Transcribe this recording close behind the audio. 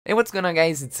Hey, what's going on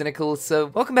guys, it's Cynical, so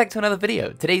welcome back to another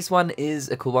video. Today's one is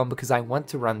a cool one because I want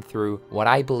to run through what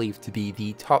I believe to be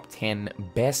the top 10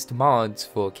 best mods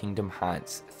for Kingdom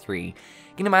Hearts 3.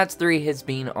 Kingdom Hearts 3 has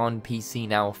been on PC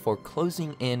now for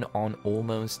closing in on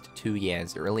almost 2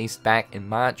 years. It released back in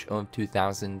March of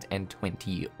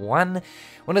 2021.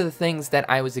 One of the things that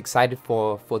I was excited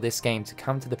for this game to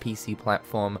come to the PC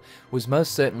platform was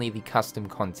most certainly the custom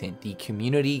content, the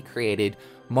community created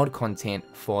mod content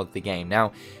for the game.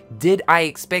 Now, did I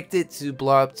expect it to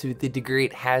blow up to the degree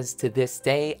it has to this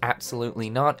day? Absolutely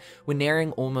not. We're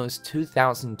nearing almost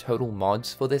 2,000 total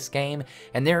mods for this game,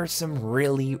 and there are some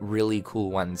really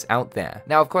cool ones out there.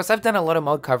 Now, of course, I've done a lot of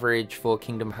mod coverage for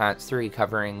Kingdom Hearts 3,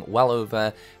 covering well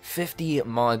over 50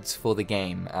 mods for the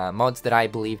game. Mods that I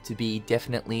believe to be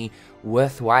definitely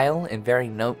worthwhile and very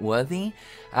noteworthy.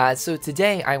 So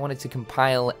today I wanted to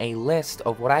compile a list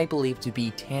of what I believe to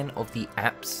be 10 of the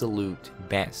absolute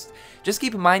best. Just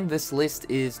keep in mind this list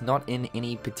is not in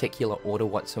any particular order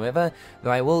whatsoever,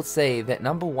 though I will say that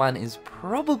number 1 is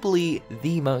probably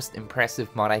the most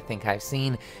impressive mod I think I've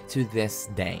seen to this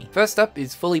day. First up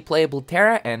is fully playable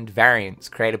Terra and variants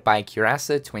created by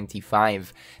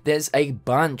KH2 There's a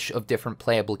bunch of different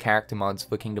playable character mods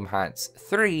for Kingdom Hearts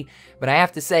 3, but I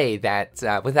have to say that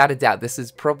without a doubt this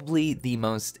is probably the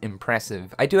most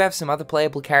impressive. I do have some other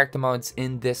playable character mods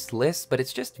in this list, but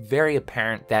it's just very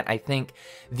apparent that I think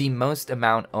the most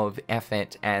amount of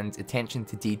effort and attention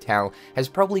to detail has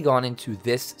probably gone into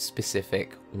this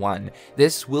specific one.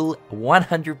 This will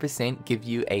 100% give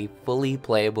you a fully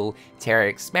playable Terra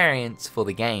experience for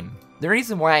the game. The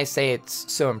reason why I say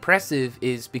it's so impressive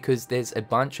is because there's a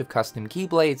bunch of custom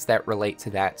keyblades that relate to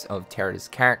that of Terra's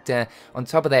character. On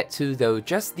top of that too though,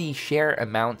 just the sheer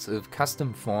amount of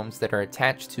custom forms that are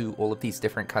attached to all of these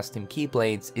different custom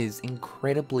keyblades is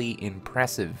incredibly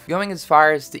impressive. Going as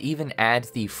far as to even add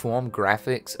the form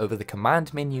graphics over the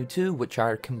command menu too, which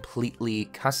are completely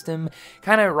custom,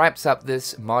 kind of wraps up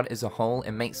this mod as a whole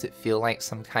and makes it feel like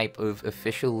some type of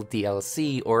official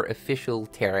DLC or official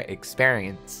Terra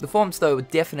experience. The forms though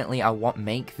definitely are what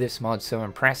make this mod so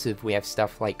impressive. We have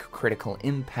stuff like Critical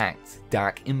Impact,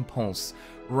 Dark Impulse,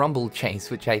 Rumble Chase,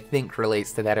 which I think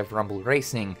relates to that of Rumble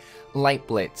Racing, Light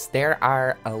Blitz. There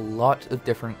are a lot of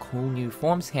different cool new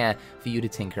forms here for you to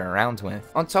tinker around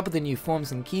with. On top of the new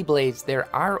forms and keyblades,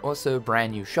 there are also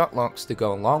brand new shot locks to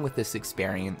go along with this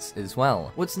experience as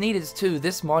well. What's neat is too,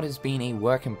 this mod has been a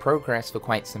work in progress for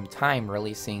quite some time,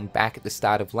 releasing back at the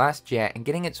start of last year and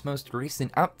getting its most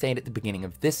recent update at the beginning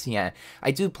of this year.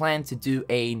 I do plan to do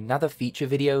another feature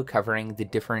video covering the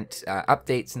different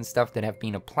updates and stuff that have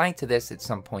been applied to this at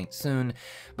some point soon,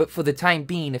 but for the time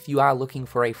being, if you are looking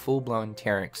for a full-blown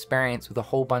Terra experience with a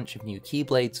whole bunch of new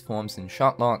keyblades, forms, and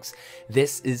shot locks,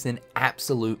 this is an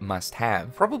absolute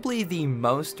must-have. Probably the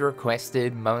most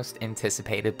requested, most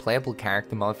anticipated playable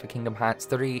character mod for Kingdom Hearts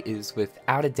 3 is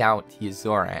without a doubt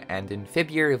Sora, and in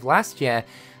February of last year,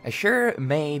 Ashura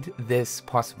made this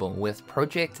possible with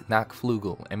Project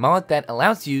Nachtflugel, a mod that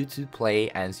allows you to play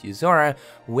as Sora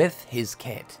with his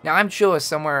kit. Now I'm sure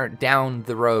somewhere down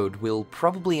the road we'll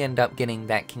probably end up getting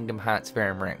that Kingdom Hearts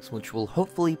Verum Rex, which will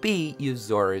hopefully be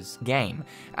Sora's game.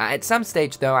 At some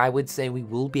stage though, I would say we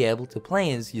will be able to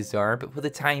play as Sora, but for the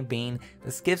time being,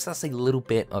 this gives us a little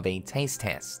bit of a taste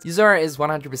test. Sora is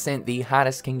 100% the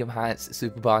hardest Kingdom Hearts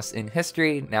super boss in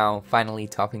history, now finally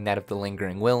topping that of the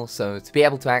Lingering Will, so to be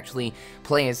able to actually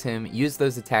play as him, use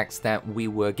those attacks that we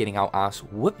were getting our ass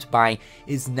whooped by,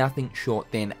 is nothing short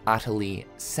than utterly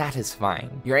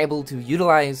satisfying. You're able to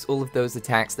utilize all of those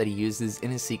attacks that he uses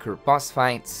in his secret boss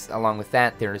fights. Along with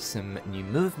that, there is some new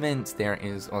movement, there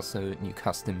is also new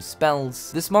custom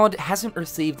spells. This mod hasn't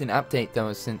received an update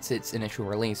though since its initial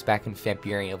release back in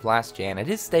February of last year, and it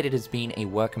is stated as being a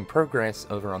work in progress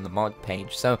over on the mod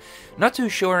page, so not too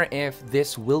sure if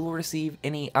this will receive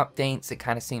any updates. It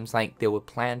kind of seems like there were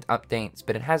planned updates,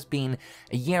 but it has been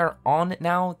a year on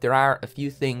now. There are a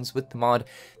few things with the mod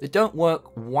that don't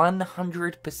work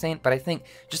 100%, but I think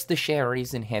just the sheer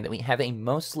reason here that we have a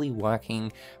mostly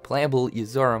working playable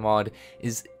Sora mod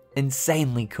is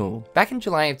insanely cool. Back in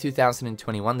July of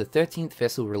 2021, the 13th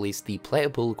Vessel released the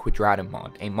playable Quadratum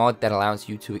mod, a mod that allows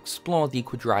you to explore the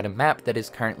Quadratum map that is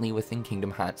currently within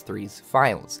Kingdom Hearts 3's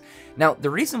files. Now, the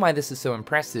reason why this is so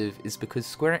impressive is because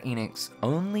Square Enix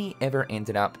only ever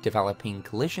ended up developing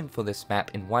Collision for this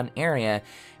map in one area,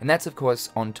 and that's of course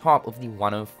on top of the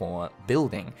 104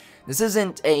 building. This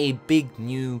isn't a big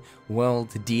new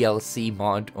world DLC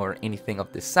mod or anything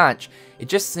of the such, it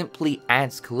just simply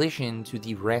adds Collision to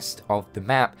the rest rest of the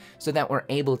map so that we're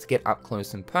able to get up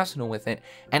close and personal with it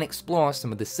and explore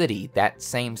some of the city, that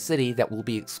same city that we'll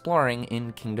be exploring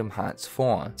in Kingdom Hearts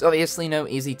 4. It's obviously no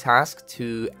easy task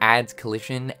to add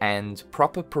collision and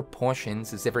proper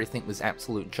proportions, as everything was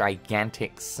absolute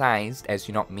gigantic sized, as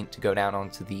you're not meant to go down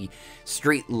onto the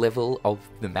street level of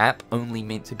the map, only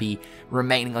meant to be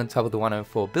remaining on top of the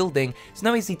 104 building. It's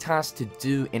no easy task to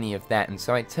do any of that, and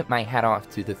so I tip my hat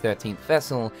off to the 13th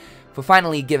vessel for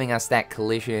finally giving us that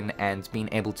collision and being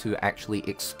able to actually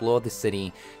explore the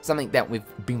city, something that we've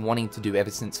been wanting to do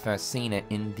ever since first seeing it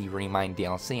in the Remind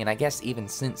DLC, and I guess even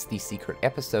since the secret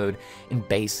episode in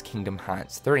base Kingdom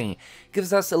Hearts 3.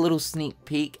 Gives us a little sneak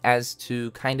peek as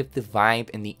to kind of the vibe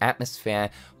and the atmosphere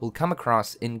we'll come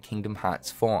across in Kingdom Hearts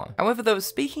 4. However though,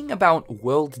 speaking about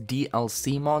world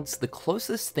DLC mods, the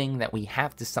closest thing that we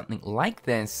have to something like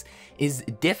this is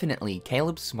definitely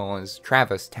calebsmores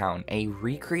Traverse Town, a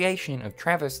recreation of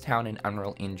Traverse Town in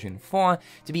Unreal Engine 4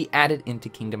 to be added into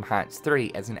Kingdom Hearts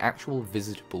 3 as an actual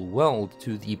visitable world,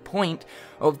 to the point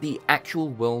of the actual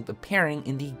world appearing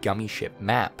in the Gummy Ship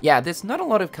map. Yeah, there's not a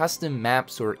lot of custom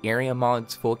maps or area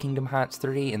mods for Kingdom Hearts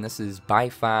 3, and this is by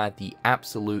far the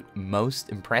absolute most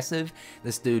impressive.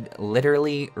 This dude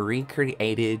literally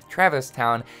recreated Traverse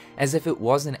Town as if it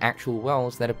was an actual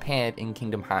world that appeared in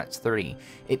Kingdom Hearts 3.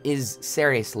 It is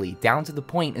seriously down to the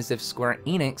point as if Square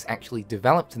Enix actually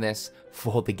developed this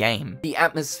for the game. The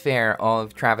atmosphere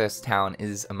of Traverse Town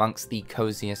is amongst the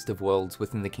coziest of worlds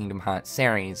within the Kingdom Hearts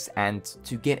series, and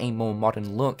to get a more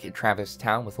modern look at Traverse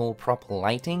Town with all proper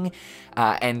lighting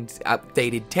and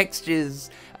updated textures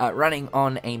running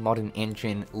on a modern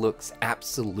engine looks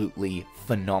absolutely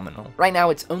phenomenal. Right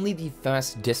now it's only the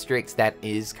first district that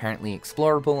is currently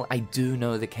explorable. I do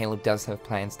know that Caleb does have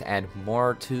plans to add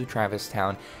more to Traverse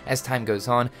Town as time goes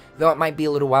on, though it might be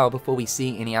a little while before we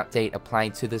see any update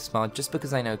applied to this mod, just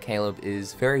because I know Caleb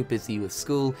is very busy with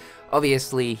school.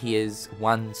 Obviously, he is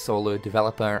one solo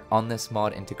developer on this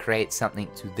mod, and to create something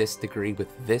to this degree with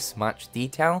this much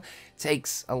detail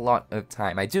takes a lot of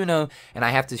time. I do know, and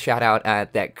I have to shout out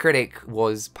that Critic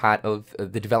was part of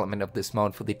the development of this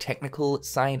mod for the technical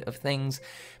side of things,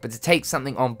 but to take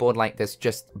something on board like this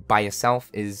just by yourself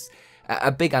is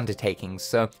a big undertaking,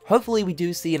 so hopefully we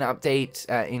do see an update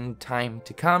in time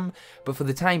to come, but for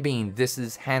the time being, this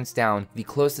is hands down the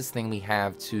closest thing we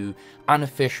have to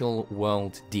unofficial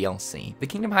world DLC. The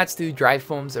Kingdom Hearts 2 Drive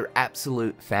Forms are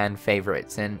absolute fan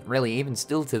favorites, and really even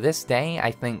still to this day,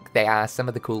 I think they are some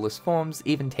of the coolest forms,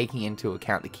 even taking into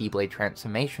account the Keyblade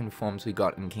transformation forms we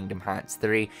got in Kingdom Hearts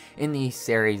 3 in the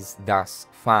series thus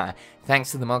far.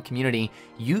 Thanks to the mod community,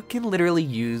 you can literally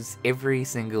use every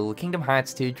single Kingdom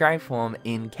Hearts 2 Drive Form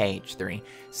in KH3,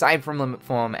 aside from Limit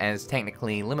Form, as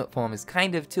technically Limit Form is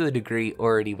kind of to a degree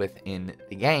already within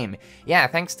the game. Yeah,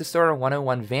 thanks to Sora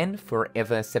 101 Ven,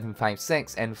 Forever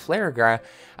 756, and Flaragra,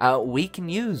 we can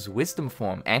use Wisdom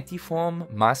Form, Anti-Form,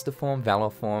 Master Form,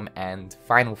 Valor Form, and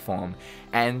Final Form,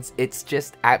 and it's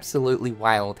just absolutely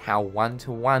wild how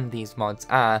one-to-one these mods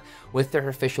are with their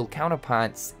official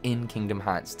counterparts in Kingdom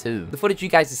Hearts 2. The footage you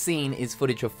guys are seeing is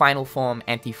footage of Final Form,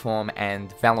 Anti-Form,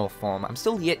 and Valor Form. I'm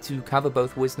still yet to cover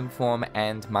both Wisdom Form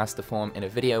and Master Form in a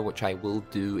video, which I will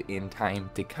do in time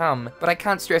to come, but I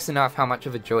can't stress enough how much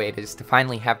of a joy it is to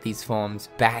finally have these forms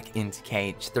back into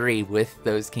KH3 with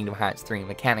those Kingdom Hearts 3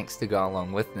 mechanics to go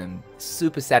along with them.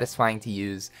 Super satisfying to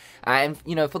use, and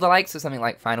you know, for the likes of something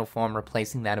like Final Form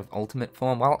replacing that of Ultimate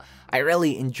Form, well, I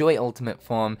really enjoy Ultimate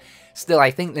Form. Still,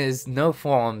 I think there's no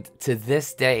form to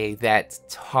this day that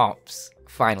tops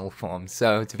Final Form,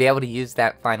 so to be able to use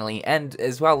that finally, and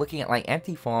as well looking at like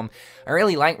Anti-Form, I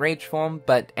really like Rage Form,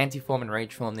 but Anti-Form and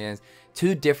Rage Form, there's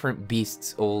two different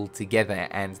beasts altogether,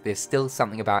 and there's still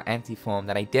something about Anti-Form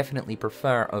that I definitely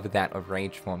prefer over that of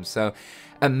Rage Form. So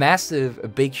a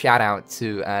big shout out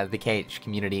to the KH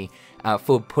community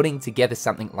for putting together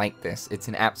something like this. It's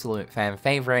an absolute fan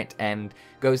favorite and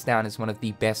goes down as one of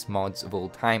the best mods of all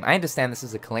time. I understand this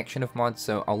is a collection of mods,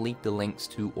 so I'll leave the links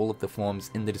to all of the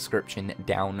forms in the description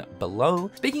down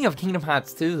below. Speaking of Kingdom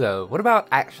Hearts 2 though, what about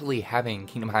actually having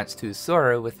Kingdom Hearts 2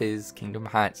 Sora with his Kingdom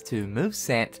Hearts 2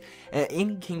 moveset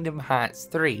in Kingdom Hearts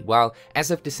 3? Well, as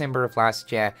of December of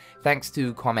last year, thanks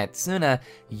to Komatsuna,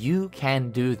 you can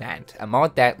do that. A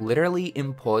mod that literally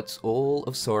imports all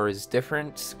of Sora's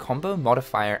different combo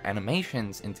modifier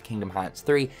animations into Kingdom Hearts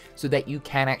 3 so that you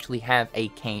can actually have a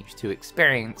KH2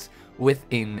 experience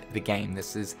within the game.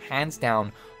 This is hands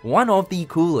down one of the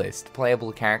coolest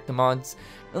playable character mods,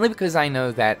 only because I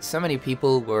know that so many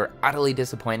people were utterly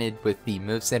disappointed with the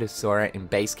moveset of Sora in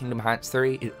base Kingdom Hearts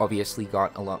 3. It obviously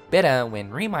got a lot better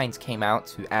when Reminds came out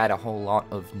to add a whole lot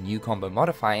of new combo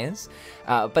modifiers,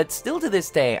 but still to this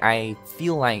day I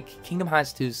feel like Kingdom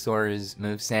Hearts 2 Sora's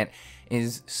moveset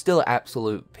is still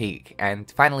absolute peak, and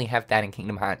to finally have that in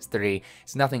Kingdom Hearts 3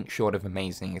 is nothing short of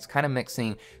amazing. It's kind of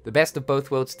mixing the best of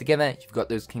both worlds together. You've got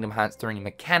those Kingdom Hearts 3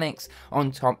 mechanics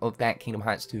on top of that Kingdom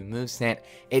Hearts 2 moveset.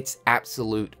 It's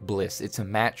absolute bliss. It's a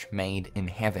match made in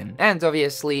heaven. And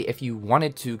obviously, if you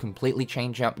wanted to completely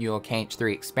change up your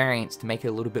KH3 experience to make it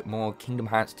a little bit more Kingdom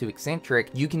Hearts 2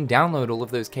 eccentric, you can download all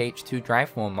of those KH2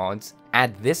 Drive Forms mods,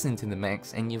 add this into the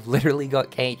mix, and you've literally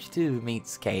got KH2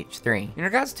 meets KH3. In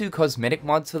regards to cosmetic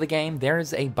mods for the game, there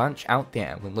is a bunch out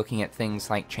there when looking at things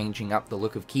like changing up the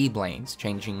look of keyblades,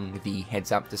 changing the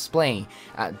heads-up display,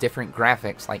 different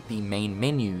graphics like the main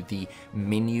menu, the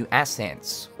menu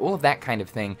assets, all of that kind of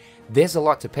thing. There's a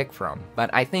lot to pick from, but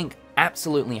I think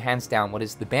absolutely hands down what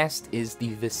is the best is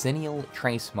the Vicennial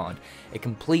Trace mod, a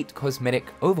complete cosmetic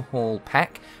overhaul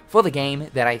pack for the game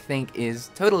that I think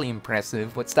is totally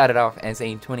impressive. What started off as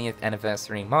a 20th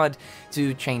anniversary mod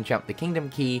to change up the kingdom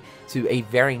key to a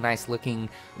very nice looking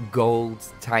gold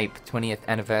type 20th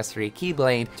anniversary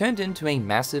keyblade turned into a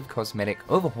massive cosmetic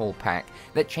overhaul pack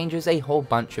that changes a whole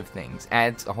bunch of things,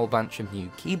 adds a whole bunch of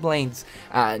new keyblades,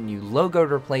 new logo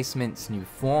replacements, new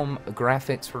form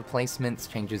graphics replacements,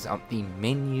 changes up the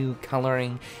menu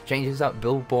coloring, changes up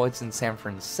billboards in San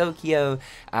Francisco,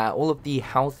 all of the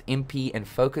health, MP, and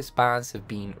focus bars have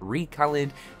been recolored.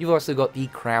 You've also got the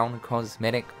crown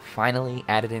cosmetic finally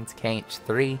added into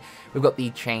KH3. We've got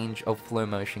the change of flow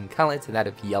motion color to that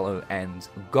of yellow and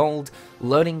gold.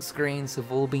 Loading screens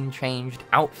have all been changed,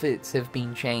 outfits have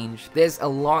been changed. There's a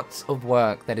lot of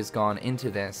work that has gone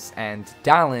into this, and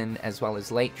Dallin, as well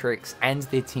as Latrix and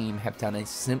their team, have done a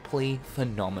simply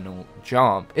phenomenal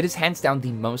job. It is hands down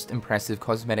the most impressive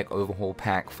cosmetic overhaul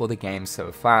pack for the game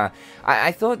so far.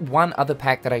 I thought one other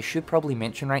pack that I should probably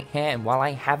mention right here, and while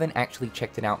I haven't actually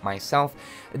checked it out myself,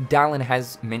 Dallin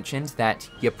has mentioned that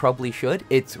you probably should.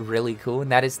 It's really cool,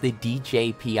 and that is the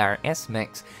DJPRS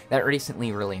mix that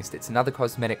recently released. It's another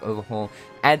cosmetic overhaul,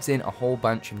 adds in a whole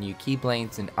bunch of new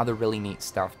keyblades and other really neat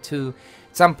stuff too.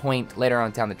 At some point later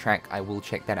on down the track, I will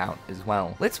check that out as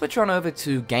well. Let's switch on over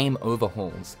to game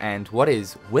overhauls, and what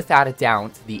is, without a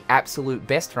doubt, the absolute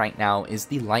best right now is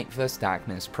the Light vs.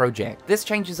 Darkness project. This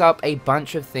changes up a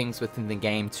bunch of things within the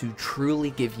game to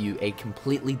truly give you a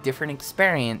completely different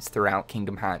experience throughout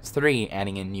Kingdom Hearts 3,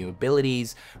 adding in new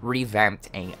abilities, revamped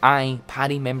AI,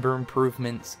 party member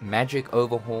improvements, magic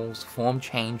overhauls, form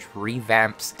change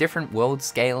revamps, different world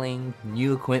scaling,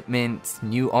 new equipment,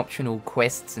 new optional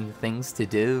quests and things to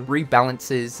do,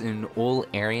 rebalances in all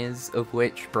areas of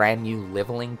which, brand new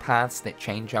leveling paths that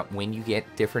change up when you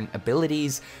get different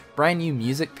abilities, brand new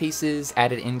music pieces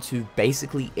added into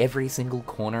basically every single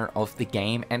corner of the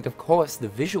game, and of course the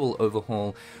visual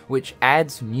overhaul, which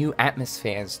adds new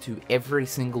atmospheres to every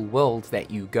single world that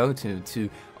you go to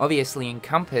obviously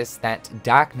encompass that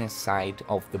darkness side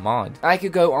of the mod. I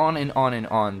could go on and on and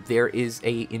on. There is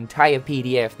an entire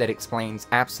PDF that explains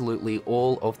absolutely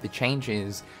all of the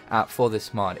changes for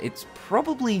this mod. It's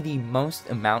probably the most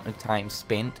amount of time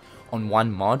spent on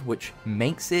one mod, which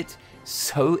makes it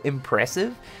so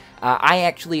impressive. I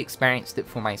actually experienced it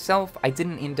for myself. I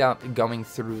didn't end up going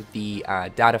through the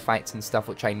data fights and stuff,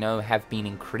 which I know have been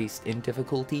increased in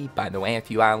difficulty. By the way, if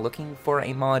you are looking for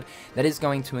a mod that is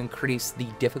going to increase the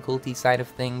difficulty side of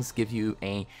things, give you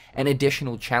an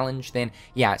additional challenge, then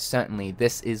yeah, certainly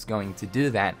this is going to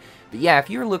do that. But yeah, if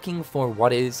you're looking for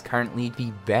what is currently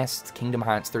the best Kingdom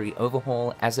Hearts 3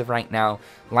 overhaul as of right now,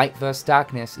 Light vs.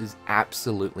 Darkness is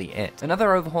absolutely it.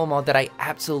 Another overhaul mod that I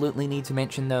absolutely need to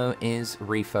mention though is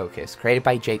Refocus, created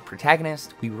by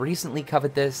JakeProtagonist. We recently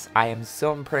covered this. I am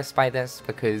so impressed by this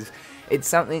because it's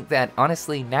something that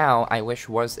honestly now I wish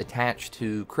was attached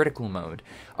to critical mode.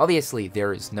 Obviously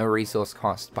there is no resource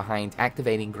cost behind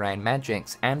activating grand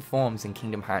magics and forms in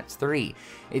Kingdom Hearts 3.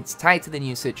 It's tied to the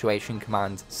new situation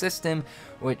command system,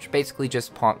 which basically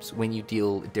just pops when you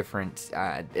deal different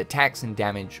attacks and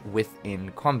damage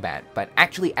within combat. But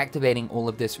actually activating all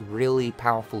of this really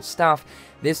powerful stuff,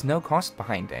 there's no cost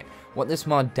behind it. What this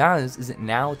mod does is it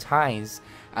now ties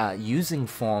using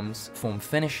forms, form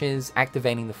finishes,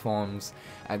 activating the forms,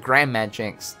 grand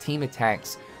magics, team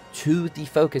attacks, to the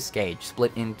focus gauge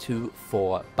split into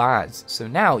 4 bars. So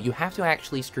now you have to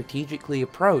actually strategically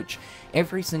approach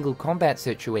every single combat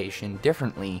situation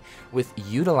differently with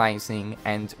utilizing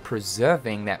and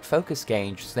preserving that focus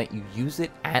gauge so that you use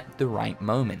it at the right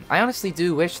moment. I honestly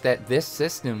do wish that this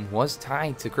system was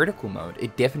tied to critical mode.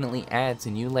 It definitely adds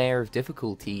a new layer of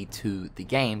difficulty to the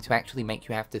game to actually make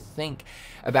you have to think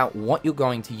about what you're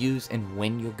going to use and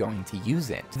when you're going to use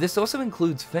it. This also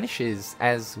includes finishes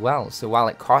as well, so while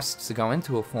it costs to go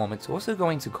into a form, it's also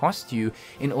going to cost you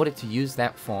in order to use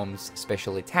that form's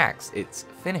special attacks, its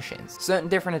finishes. Certain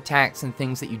different attacks and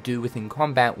things that you do within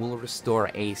combat will restore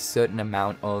a certain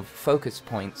amount of focus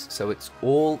points, so it's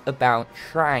all about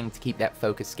trying to keep that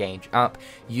focus gauge up,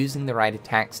 using the right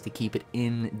attacks to keep it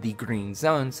in the green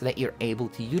zone so that you're able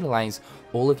to utilize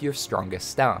all of your stronger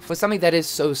stuff. For something that is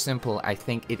so simple, I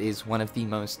think it is one of the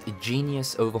most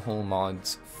genius overhaul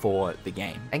mods for the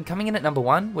game. And coming in at number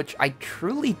 1, which I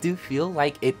truly do feel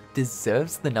like it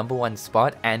deserves the number 1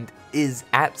 spot and is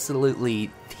absolutely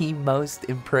the most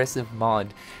impressive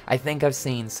mod I think I've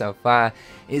seen so far,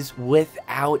 is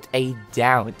without a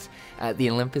doubt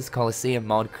the Olympus Coliseum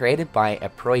mod created by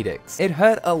Aproydtix. It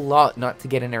hurt a lot not to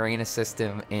get an arena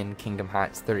system in Kingdom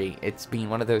Hearts 3. It's been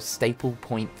one of those staple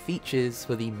point features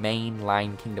for the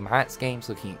mainline Kingdom Hearts games,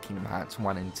 looking at Kingdom Hearts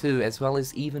 1 and 2, as well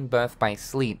as even Birth by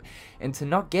Sleep. And to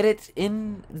not get it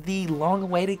in the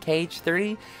long-awaited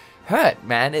KH3 hurt,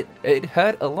 man. It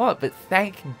hurt a lot, but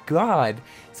thank God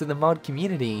to the mod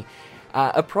community.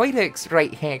 Aproydtix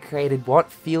right here created what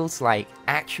feels like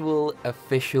actual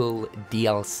official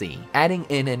DLC, adding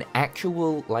in an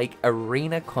actual like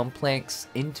arena complex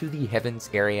into the heavens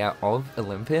area of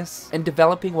Olympus and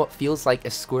developing what feels like a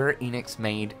Square Enix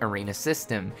made arena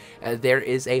system. There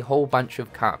is a whole bunch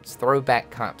of cups, throwback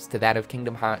cups to that of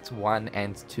Kingdom Hearts 1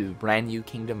 and 2, brand new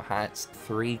Kingdom Hearts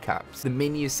 3 cups. The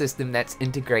menu system that's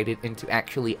integrated into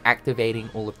actually activating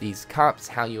all of these cups,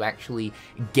 how you actually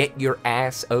get your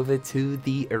ass over to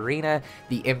the arena,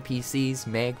 the NPCs,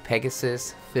 Meg, Pegasus,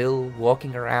 Phil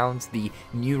walking around, the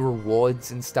new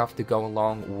rewards and stuff to go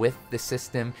along with the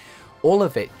system. All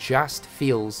of it just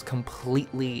feels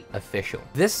completely official.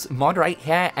 This mod right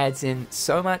here adds in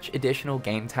so much additional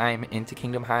game time into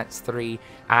Kingdom Hearts 3.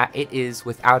 It is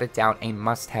without a doubt a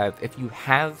must-have. If you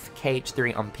have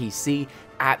KH3 on PC,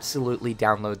 absolutely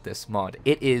download this mod.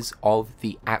 It is of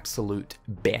the absolute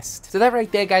best. So that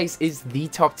right there, guys, is the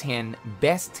top 10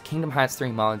 best Kingdom Hearts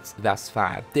 3 mods thus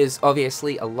far. There's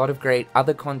obviously a lot of great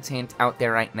other content out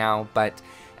there right now, but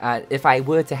if I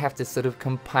were to have to sort of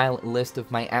compile a list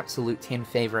of my absolute 10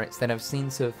 favorites that I've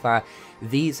seen so far,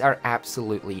 these are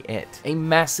absolutely it. A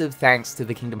massive thanks to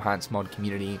the Kingdom Hearts mod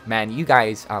community. Man, you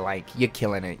guys are like, you're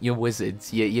killing it. You're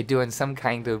wizards. You're doing some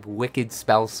kind of wicked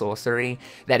spell sorcery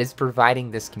that is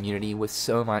providing this community with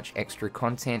so much extra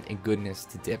content and goodness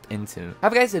to dip into.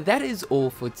 However, guys, that is all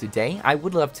for today. I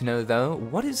would love to know, though,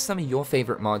 what is some of your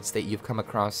favorite mods that you've come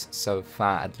across so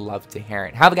far? I'd love to hear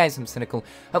it. However, guys, I'm Cynical.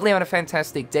 Hopefully, have a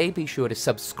fantastic day. Be sure to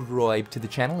subscribe to the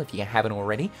channel if you haven't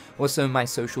already. Also, my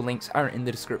social links are in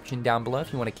the description down below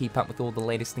if you want to keep up with all the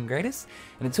latest and greatest.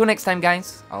 And until next time,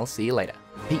 guys, I'll see you later.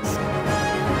 Peace.